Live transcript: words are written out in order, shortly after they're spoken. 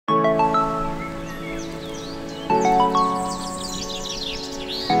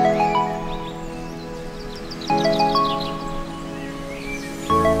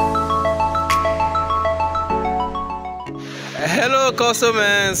Hello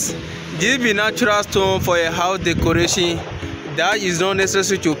customers, this be natural stone for a house decoration that is not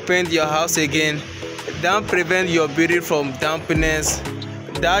necessary to paint your house again. That prevent your building from dampness,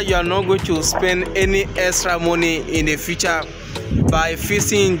 that you are not going to spend any extra money in the future by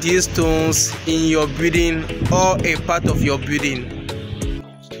fixing these stones in your building or a part of your building.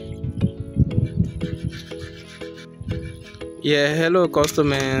 Yeah, hello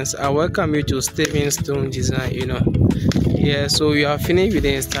customers, I welcome you to Steven Stone Design. Yeah, so we are finished with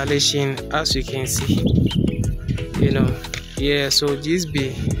the installation, as you can see. Yeah, so this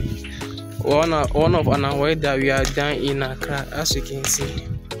be one of an way that we are done in Accra, as you can see.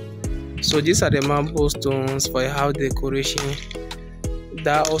 So these are the marble stones for a house decoration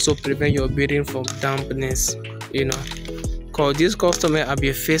that also prevent your building from dampness. Cause this customer have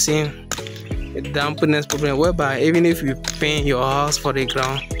been facing a dampness problem, whereby even if you paint your house for the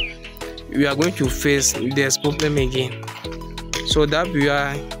ground, we are going to face this problem again. So that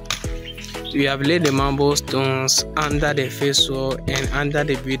we have laid the marble stones under the face wall and under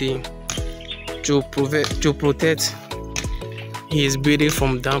the building to protect his building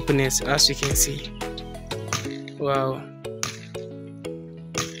from dampness, as you can see. Wow.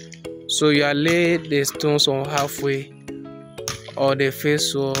 So you are laid the stones on halfway or the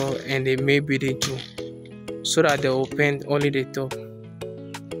face wall and the main building too, so that they will paint only the top,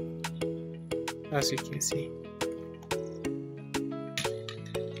 as you can see.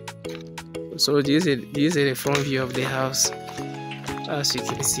 So this is the front view of the house, as you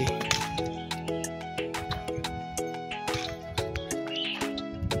can see.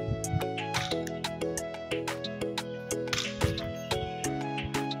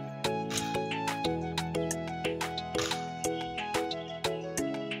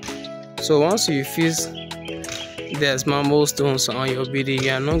 So once you fix these marble stones on your building,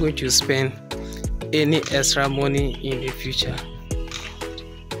 you are not going to spend any extra money in the future.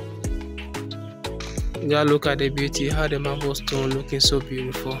 Just look at the beauty, how the marble stone looking so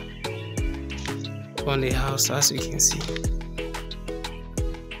beautiful on the house, as you can see.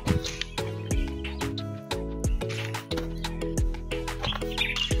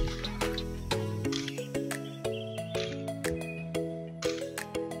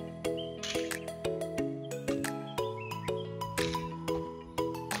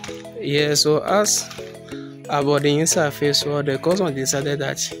 Yeah, so as about the inside face wall, the customer decided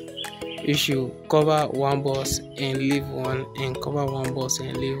that you should cover one box and leave one, and cover one box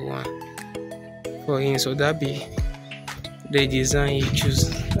and leave one for him. So that be the design you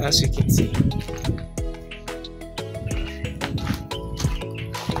choose, as you can see.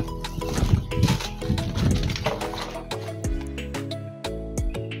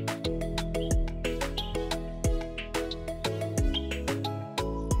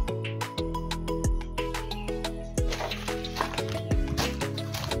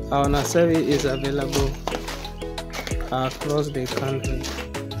 Our service is available across the country.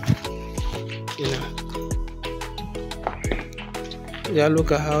 Yeah,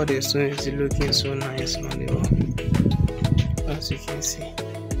 look at how the stone is looking so nice on the wall, as you can see.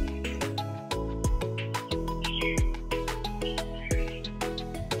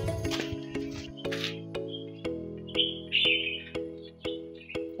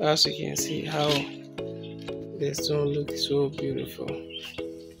 As you can see how the stone looks so beautiful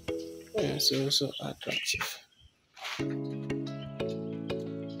and so attractive.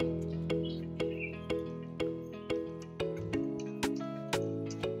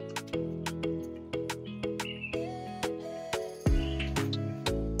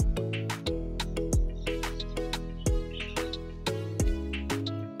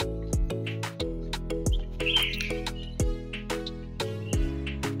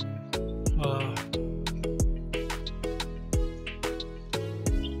 Wow.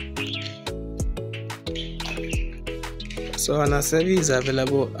 So our service is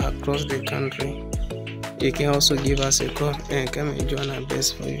available across the country. You can also give us a call and come and join our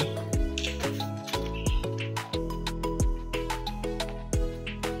best for you.